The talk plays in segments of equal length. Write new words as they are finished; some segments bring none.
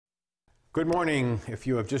Good morning. If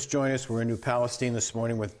you have just joined us, we're in New Palestine this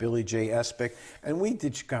morning with Billy J. Espick, and we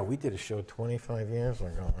did a show 25 years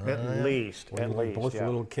ago. At least, both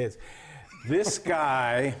little kids. This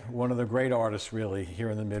guy, one of the great artists really here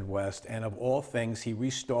in the Midwest, and of all things, he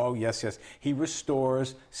restores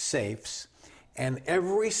safes, and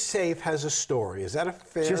every safe has a story. Is that a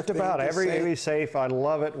fair Just thing about to every say? safe. I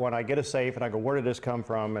love it when I get a safe and I go, where did this come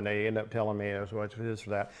from? And they end up telling me it's this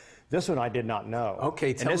or that. This one I did not know.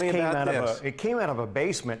 Okay, tell me about this. It came out of a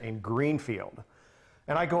basement in Greenfield.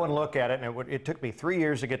 And I go and look at it, and it took me 3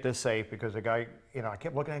 years to get this safe because the guy, I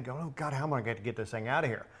kept looking at it and going, oh God, how am I going to get this thing out of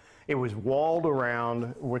here? It was walled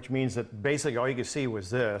around, which means that basically all you could see was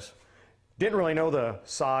this. Didn't really know the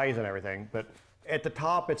size and everything, but at the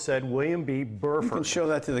top it said William B. Burford. You can show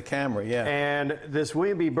that to the camera, yeah. And this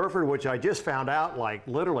William B. Burford, which I just found out like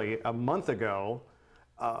literally a month ago,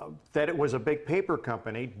 that it was a big paper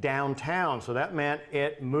company downtown. So that meant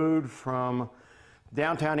it moved from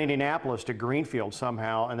downtown Indianapolis to Greenfield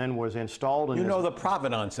somehow, and then was installed in You know the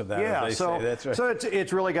provenance of that, yeah, as they say. That's right. So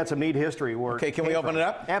it's really got some neat history. Okay, can we open it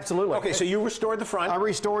up? Absolutely. Okay, so you restored the front. I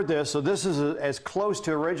restored this, so this is as close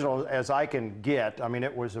to original as I can get. I mean,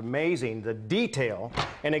 it was amazing, the detail,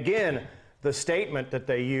 and again, the statement that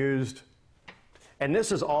they used, and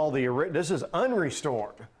this is this is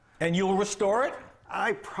unrestored. And you'll restore it?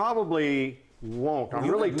 I probably won't. I'm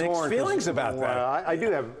You really have mixed torn. feelings about that. I do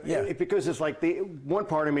have, Yeah. because it's like one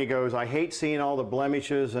part of me goes, I hate seeing all the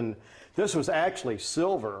blemishes, and this was actually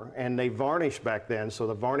silver, and they varnished back then, so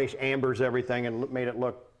the varnish ambers everything and made it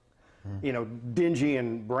look, dingy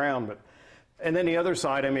and brown. And then the other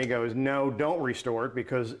side of me goes, no, don't restore it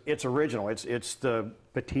because it's original. It's the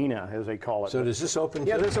patina, as they call it. So does this open?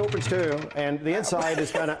 Yeah, this opens too, and the inside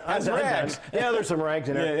is kind of rags. Yeah, there's some rags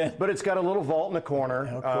in there, Yeah. but it's got a little vault in the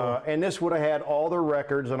corner, and this would have had all their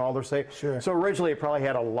records and all their safe. Sure. So originally, it probably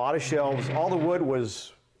had a lot of shelves. All the wood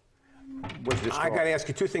was destroyed. I got to ask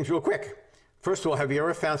you two things real quick. First of all, have you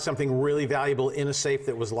ever found something really valuable in a safe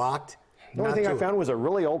that was locked? The only thing I found was a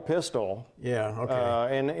really old pistol. Yeah,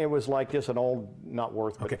 okay. And it was like just an old, not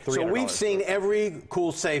worth, but $300. So we've seen every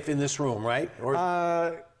cool safe in this room, right?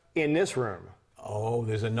 Or in this room. oh,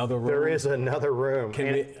 there's another room. There is another room.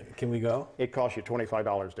 Can we go? It costs you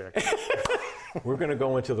 $25, Dick. We're going to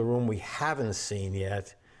go into the room we haven't seen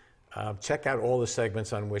yet. Check out all the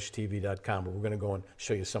segments on wishtv.com, but we're going to go and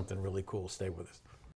show you something really cool. Stay with us.